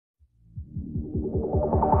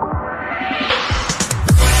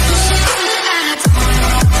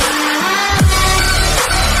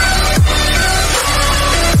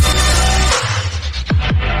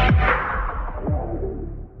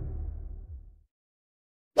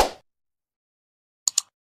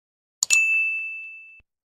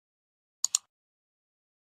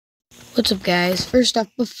What's up, guys? First off,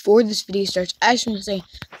 before this video starts, I just want to say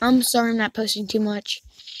I'm sorry I'm not posting too much.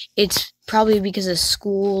 It's probably because of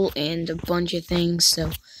school and a bunch of things,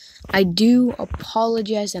 so I do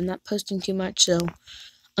apologize. I'm not posting too much, so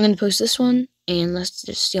I'm going to post this one, and let's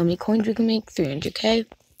just see how many coins we can make, 300k.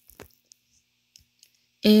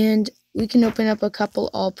 And we can open up a couple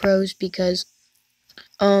all-pros because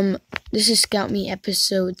this is Scout Me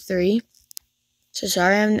episode 3. So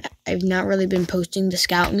sorry, I've not really been posting the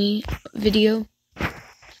Scout Me video.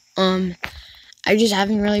 I just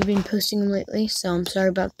haven't really been posting them lately, so I'm sorry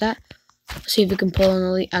about that. Let's see if we can pull an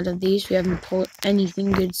elite out of these. We haven't pulled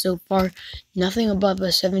anything good so far. Nothing above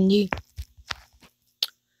a 70.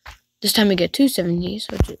 This time we get 2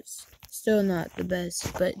 70s, which is still not the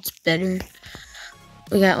best, but it's better.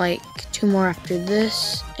 We got like 2 more after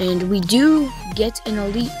this, and we do get an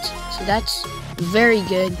elite, so that's very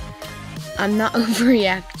good. I'm not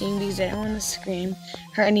overreacting because I don't want to scream,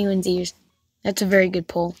 hurt anyone's ears. That's a very good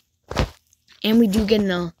pull. And we do get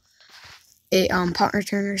a pot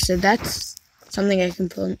returner, so that's something I can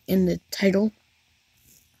put in the title.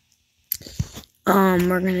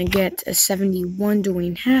 We're gonna get a 71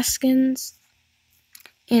 Dwayne Haskins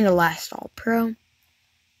and a last all pro.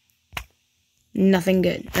 Nothing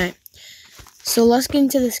good. Alright. So let's get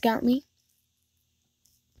into the Scout Me.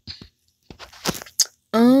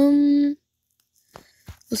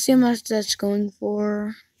 Let's see how much that's going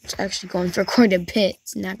for. It's actually going for quite a bit,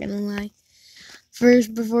 not gonna lie.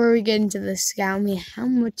 First, before we get into the Scout Me, how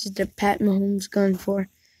much is the Pat Mahomes going for?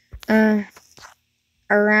 Around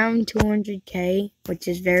 200k, which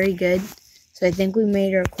is very good. So I think we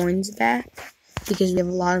made our coins back because we have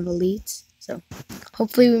a lot of elites. So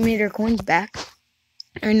hopefully we made our coins back.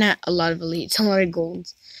 Or not a lot of elites, a lot of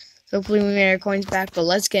golds. So hopefully we made our coins back. But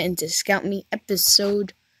let's get into Scout Me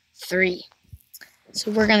episode 3. So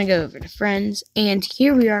we're going to go over to friends. And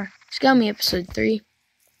here we are, Scout Me episode 3.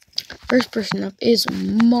 First person up is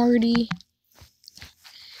Marty.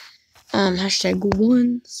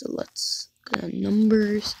 #1. So let's go to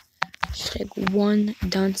numbers. #1.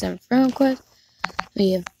 Done 7 friend request.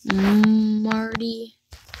 We have Marty.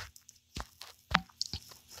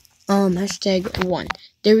 #1.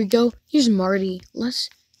 There we go. Here's Marty. Let's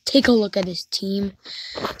take a look at his team.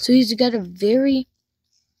 So he's got a very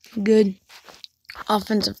good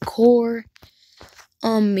offensive core.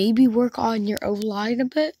 Maybe work on your O-line a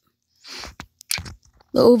bit.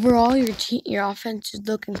 But overall, your offense is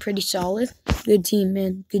looking pretty solid. Good team,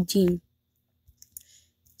 man. Good team.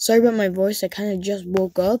 Sorry about my voice. I kind of just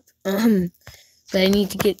woke up. But I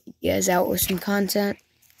need to get you guys out with some content.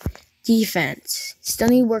 Defense. Still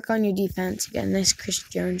need to work on your defense. You got a nice Chris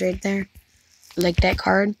Jones right there. I like that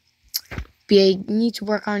card. But yeah, you need to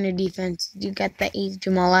work on your defense. You got that 8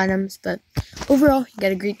 Jamal Adams. But overall, you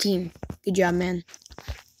got a great team. Good job, man.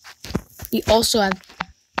 You also have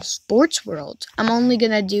Sports World. I'm only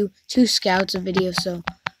going to do 2 scouts a video. So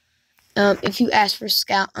if you ask for a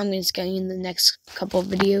scout, I'm going to scout you in the next couple of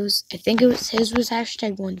videos. I think his was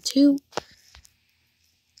 #1 too.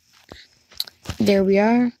 There we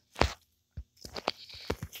are.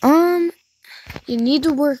 You need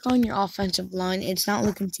to work on your offensive line. It's not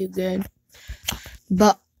looking too good.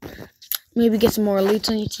 But maybe get some more elites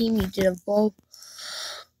on your team. You did evolve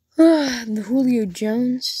the Julio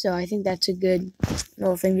Jones. So I think that's a good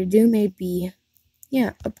little thing to do. Maybe,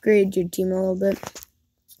 yeah, upgrade your team a little bit.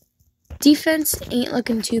 Defense ain't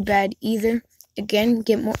looking too bad either. Again,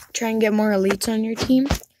 try and get more elites on your team.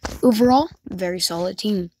 Overall, very solid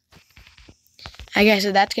team. Alright guys,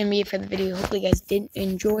 so that's going to be it for the video. Hopefully you guys did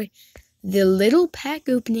enjoy the little pack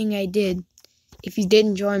opening I did. If you did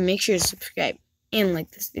enjoy, make sure to subscribe and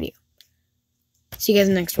like this video. See you guys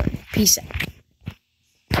in the next one. Peace out.